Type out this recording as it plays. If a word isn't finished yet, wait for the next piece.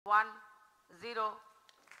10.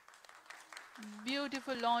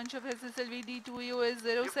 Beautiful launch of SSLV-D2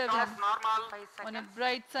 US-07 on a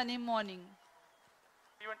bright sunny morning.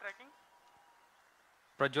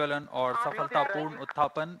 प्रज्वलन और सफलतापूर्ण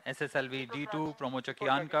उत्थापन SSLV-D2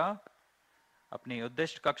 प्रोमोचकयान का अपनी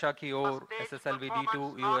उद्दिष्ट कक्षा की ओर SSLV-D2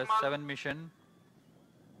 US-7 mission.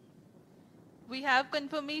 We have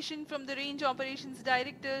confirmation from the Range Operations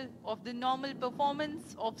Director of the normal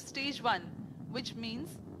performance of Stage 1, which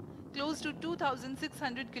means close to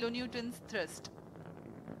 2,600 kilonewtons thrust.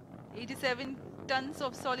 87 tons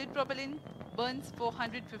of solid propellant burns for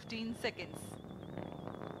 115 seconds.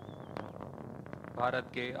 Bharat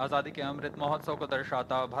के आज़ादी के अमृत महोत्सव को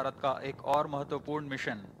दर्शाता भारत का एक और महत्वपूर्ण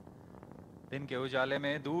मिशन दिन के उजाले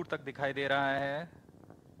में दूर तक दिखाई दे रहा है.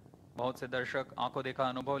 बहुत से दर्शक आंखों देखा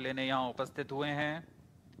अनुभव लेने यहाँ उपस्थित हुए हैं.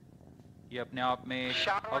 ये अपने आप में एक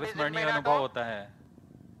अविस्मरणीय अनुभव होता है.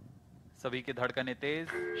 सभी की धड़कनें तेज.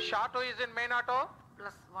 Shato is in main auto.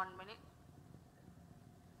 Plus 1 minute.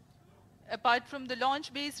 Apart from the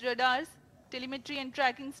launch-based radars, telemetry and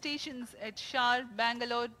tracking stations at Shar,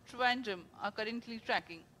 Bangalore, Trivandrum are currently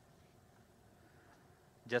tracking.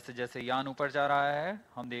 जैसे जैसे यान ऊपर जा रहा है,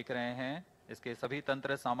 हम देख रहे हैं इसके सभी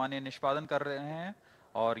तंत्र सामान्य निष्पादन कर रहे हैं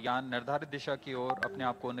और यान निर्धारित दिशा की ओर अपने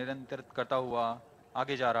आप को निरंतरित करता हुआ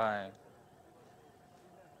आगे जा रहा है.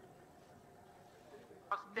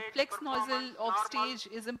 The flex nozzle of stage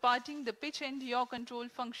is imparting the pitch and yaw control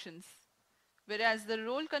functions, whereas the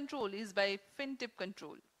roll control is by fin tip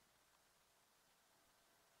control.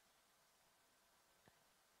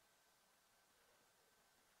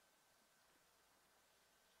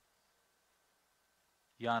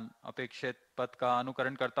 यान अपेक्षित पथ का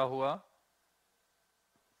अनुकरण करता हुआ.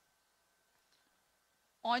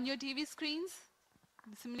 On your TV screens,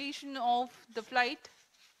 the simulation of the flight.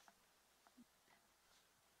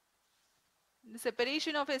 The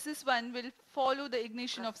separation of SS1 will follow the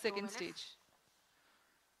ignition of second stage.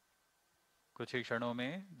 कुछ ही क्षणों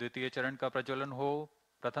में द्वितीय चरण का प्रज्वलन हो,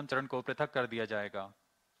 प्रथम चरण को पृथक कर दिया जाएगा.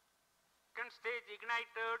 Second stage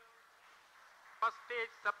ignited. First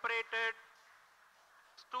stage separated.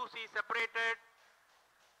 2C separated.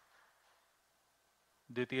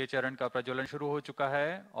 द्वितीय चरण का प्रज्वलन शुरू हो चुका है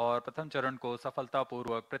और प्रथम चरण को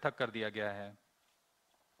सफलतापूर्वक पृथक कर दिया गया है.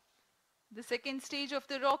 The second stage of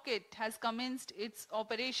the rocket has commenced its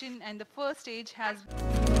operation and the first stage has